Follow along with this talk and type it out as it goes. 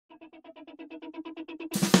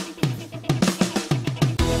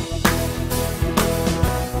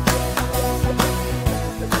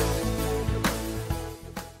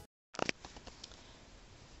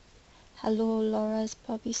Hello, Laura's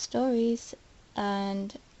Bobby Stories,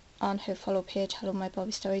 and on her follow page, Hello My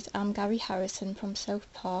Bobby Stories. I'm Gary Harrison from South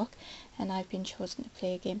Park, and I've been chosen to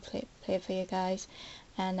play a game play for you guys.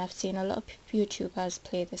 And I've seen a lot of YouTubers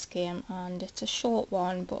play this game, and it's a short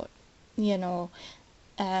one, but you know,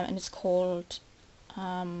 and it's called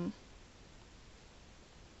Horror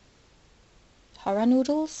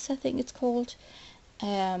Noodles, I think it's called.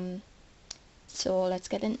 So let's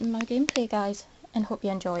get into my gameplay, guys, and hope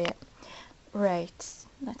you enjoy it. Right,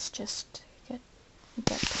 let's just get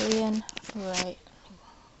playing. Right,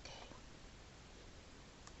 okay,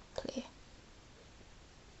 play.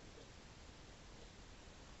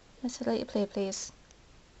 Let's let you play, please.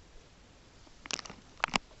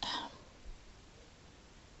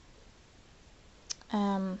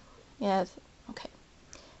 Yeah, okay.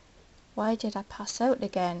 Why did I pass out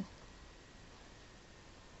again?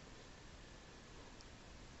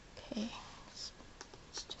 Okay, let's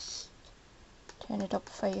just turn it up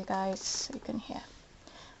for you guys so you can hear.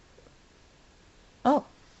 Oh,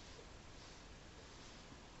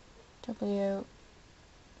 W.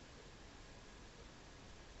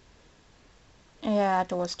 Yeah, I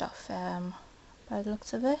dozed off. By the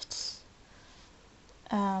looks of it.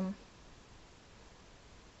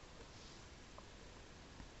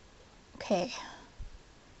 Okay.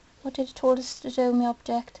 What did it told us to do, my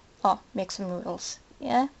object? Oh, make some noodles.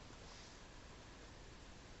 Yeah?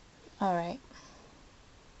 Alright.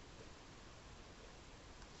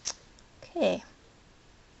 Okay.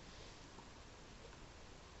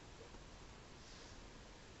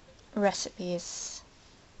 Recipes.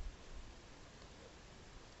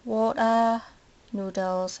 Water,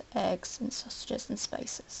 noodles, eggs, and sausages and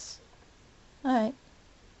spices. Alright.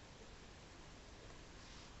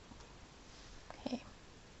 Okay.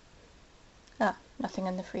 Ah, nothing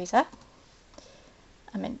in the freezer.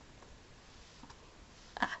 I mean,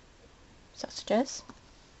 sausages.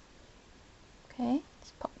 Okay,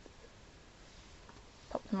 let's pop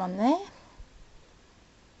them on there.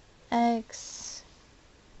 Eggs.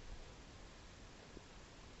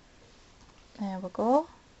 There we go.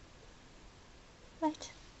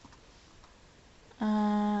 Right.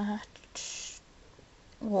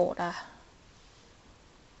 Water.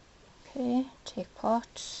 Okay, take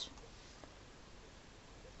pot.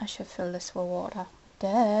 I should fill this with water.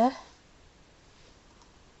 Duh.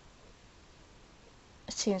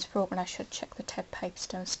 It seems broken. I should check the tap pipes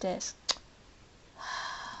downstairs.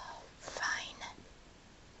 Fine.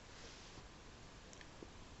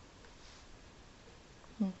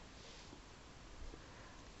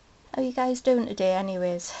 How are you guys doing today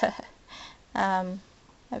anyways?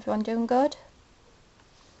 Everyone doing good?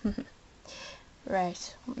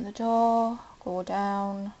 Right, open the door, go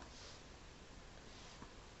down.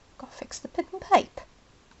 Gotta fix the pit and pipe.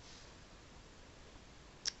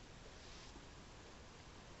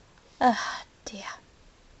 Ah, dear.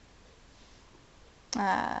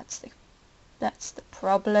 Ah, that's the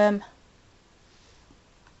problem.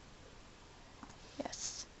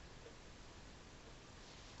 Yes.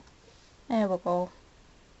 There we go.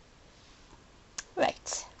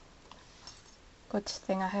 Right. Good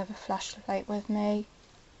thing I have a flashlight with me.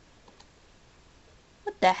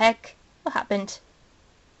 What the heck? What happened?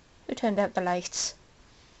 Who turned out the lights?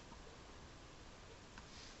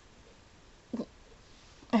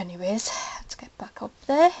 Anyways, let's get back up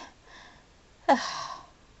there.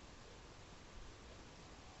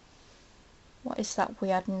 What is that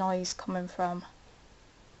weird noise coming from?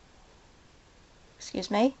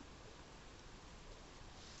 Excuse me?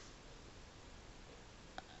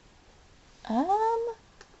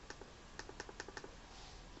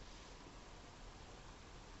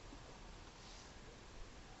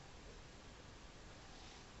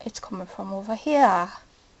 It's coming from over here.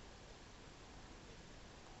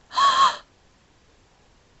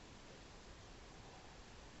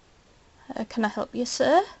 Can I help you,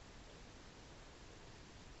 sir?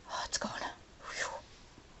 Oh, it's gone. Whew.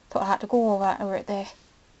 Thought I had to go over right there.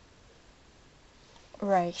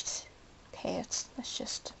 Right. Okay, let's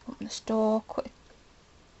just open this door quick.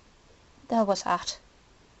 There was that.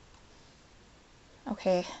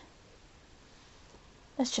 Okay.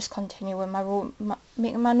 Let's just continue with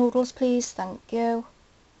making my noodles, please. Thank you.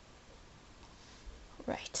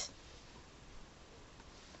 Right.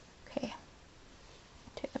 Okay.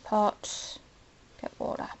 Take the pot. Get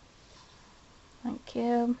water. Thank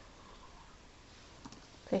you.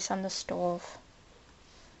 Place on the stove.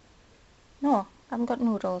 No, I haven't got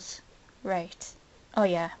noodles. Right. Oh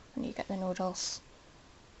yeah, when you get the noodles.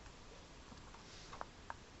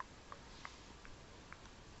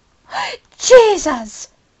 Jesus!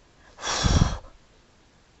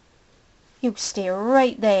 You stay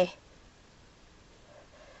right there.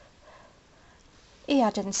 Yeah, I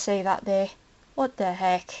didn't see that there. What the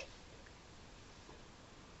heck?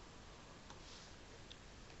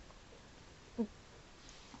 Ugh.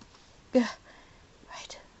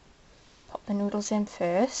 Right. Pop the noodles in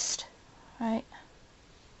first. Right.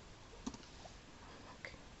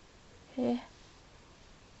 Okay.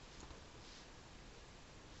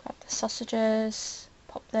 Grab the sausages.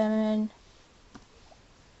 Pop them in.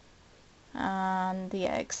 And the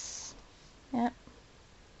eggs. Yep.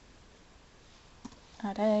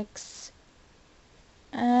 Add eggs.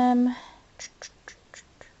 And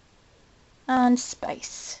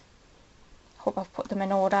spice. Hope I've put them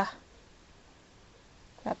in order.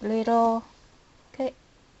 Grab a ladle. Okay.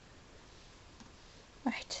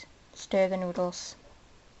 Right. Stir the noodles.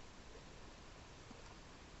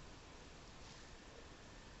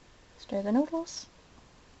 Stir the noodles.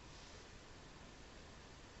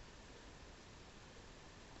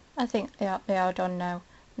 I think they are done now.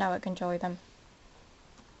 Now I can enjoy them.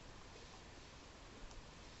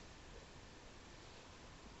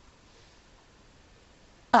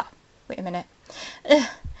 Ah, wait a minute.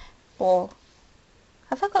 Ball.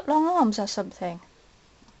 Have I got long arms or something?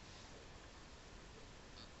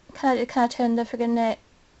 Can I turn the friggin' net?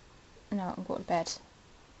 No, I can go to bed.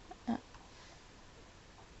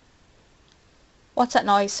 What's that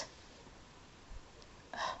noise?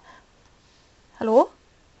 Hello?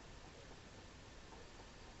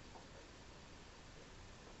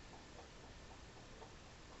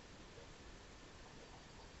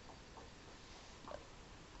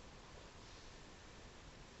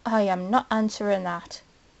 I am not answering that.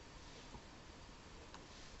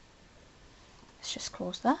 Let's just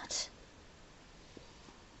close that.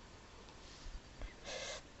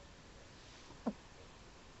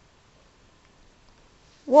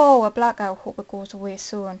 Whoa, a blackout. Hope it goes away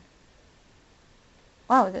soon.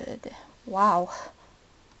 Wow, wow.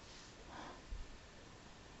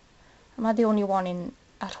 Am I the only one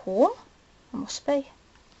at home? I must be.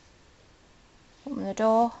 Open the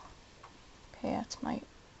door. Okay, that's my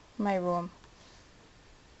room.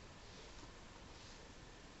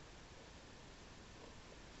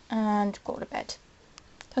 And go to bed.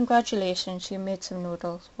 Congratulations, you made some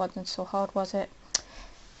noodles. Wasn't so hard, was it?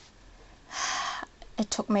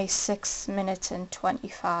 It took me 6 minutes and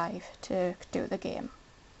 25 to do the game.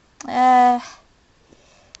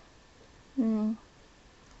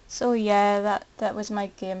 So yeah, that was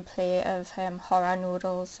my gameplay of horror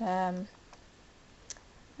noodles,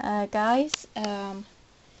 guys.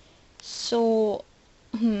 So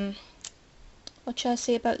what should I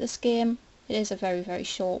say about this game? It is a very, very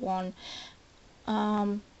short one.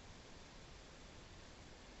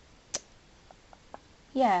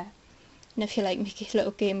 Yeah, and if you like making a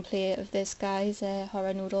little gameplay of this, guys,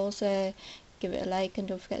 horror noodles, give it a like, and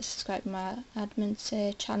don't forget to subscribe to my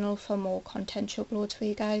admin's channel for more content she uploads for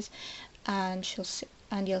you guys. And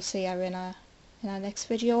you'll see her in our next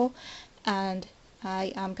video. And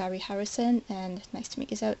I am Gary Harrison, and nice to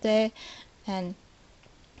meet you out there. And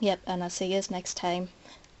yep, and I'll see you next time.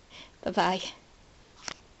 Bye bye.